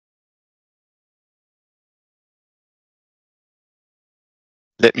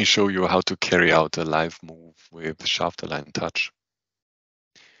Let me show you how to carry out a live move with SHAFTALIGN Touch.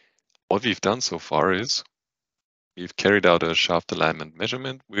 What we've done so far is we've carried out a shaft alignment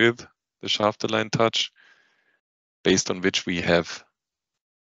measurement with the SHAFTALIGN Touch, based on which we have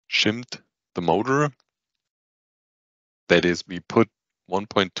shimmed the motor. That is, we put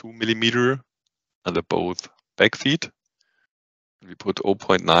 1.2 millimeter under both back feet. We put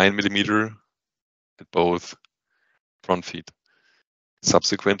 0.9 millimeter at both front feet.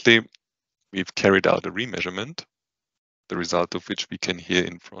 Subsequently, we've carried out a remeasurement, the result of which we can hear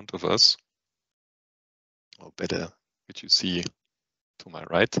in front of us, or better, which you see to my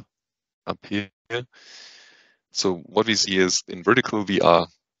right up here. So what we see is in vertical, we are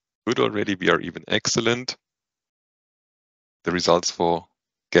good already. We are even excellent. The results for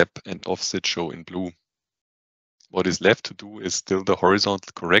gap and offset show in blue. What is left to do is still the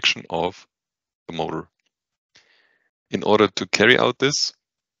horizontal correction of the motor. In order to carry out this,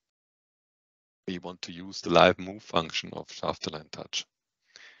 we want to use the live move function of SHAFTALIGN Touch.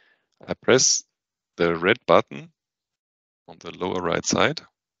 I press the red button on the lower right side.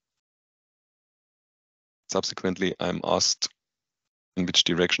 Subsequently, I'm asked in which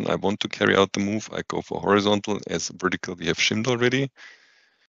direction I want to carry out the move. I go for horizontal, as vertical we have shimmed already.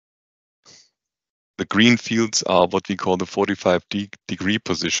 The green fields are what we call the 45-degree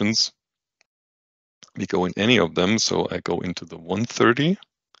positions. We go in any of them, so I go into the 130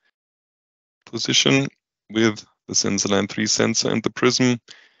 position with the SensorLine 3 sensor and the prism.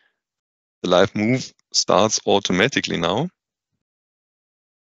 The live move starts automatically now.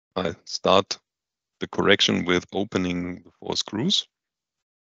 I start the correction with opening the 4 screws.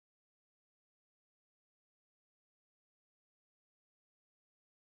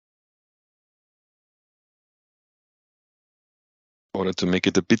 In order to make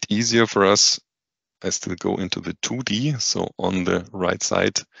it a bit easier for us, I still go into the 2D. So on the right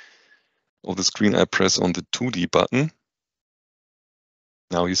side of the screen, I press on the 2D button.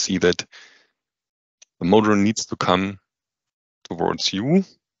 Now you see that the motor needs to come towards you.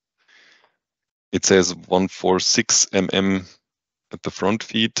 It says 146 mm at the front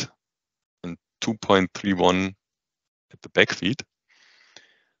feet and 2.31 at the back feet.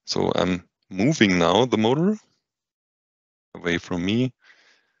 So I'm moving now the motor away from me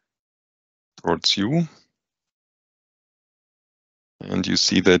towards you. And you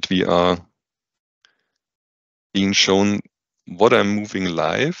see that we are being shown what I'm moving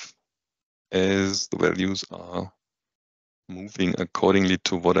live, as the values are moving accordingly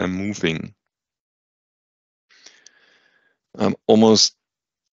to what I'm moving. I'm almost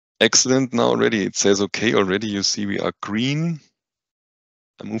excellent now already. It says okay already. You see we are green.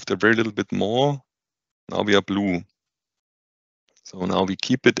 I moved a very little bit more. Now we are blue. So now we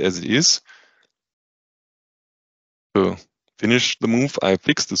keep it as it is. To finish the move, I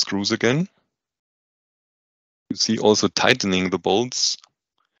fix the screws again. You see also tightening the bolts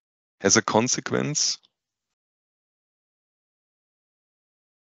has a consequence.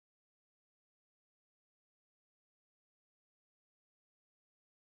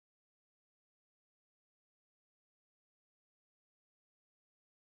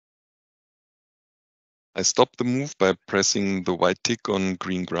 I stop the move by pressing the white tick on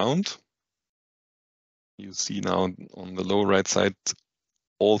green ground. You see now on the lower right side,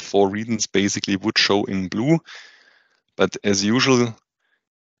 all 4 readings basically would show in blue. But as usual,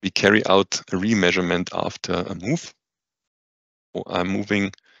 we carry out a remeasurement after a move. So I'm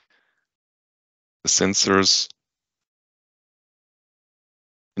moving the sensors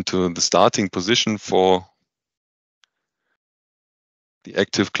into the starting position for the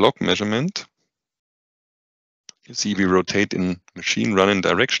active clock measurement. You see we rotate in machine run-in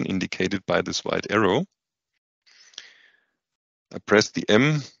direction indicated by this white arrow. I press the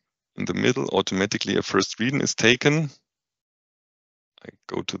M in the middle, automatically a first reading is taken. I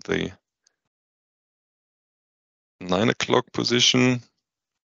go to the 9 o'clock position.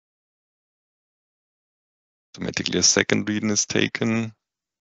 Automatically a second reading is taken.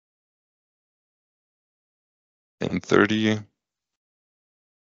 10:30.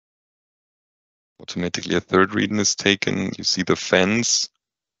 Automatically a third reading is taken. You see the fans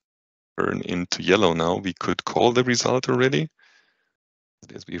turn into yellow now. We could call the result already.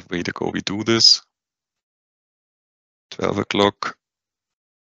 As we have way to go, we do this. 12 o'clock.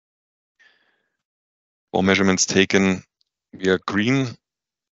 4 measurements taken. We are green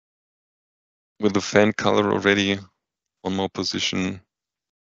with the fan color already. 1 more position.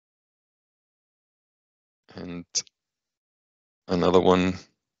 And another one.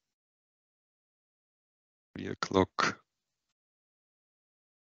 3 o'clock.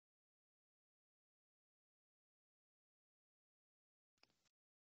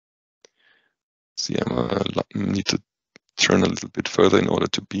 See, I need to turn a little bit further in order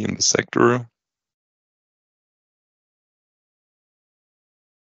to be in the sector.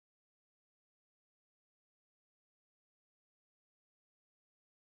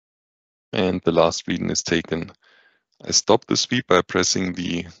 And the last reading is taken. I stop the sweep by pressing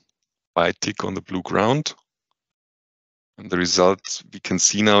the white tick on the blue ground. And the result we can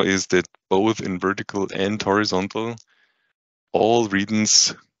see now is that both in vertical and horizontal, all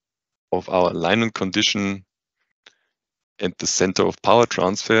readings of our alignment condition at the center of power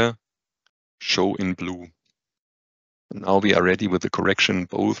transfer show in blue. And now we are ready with the correction,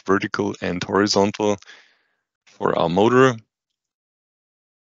 both vertical and horizontal, for our motor.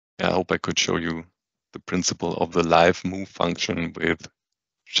 I hope I could show you the principle of the live move function with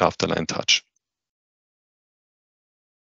SHAFTALIGN Touch.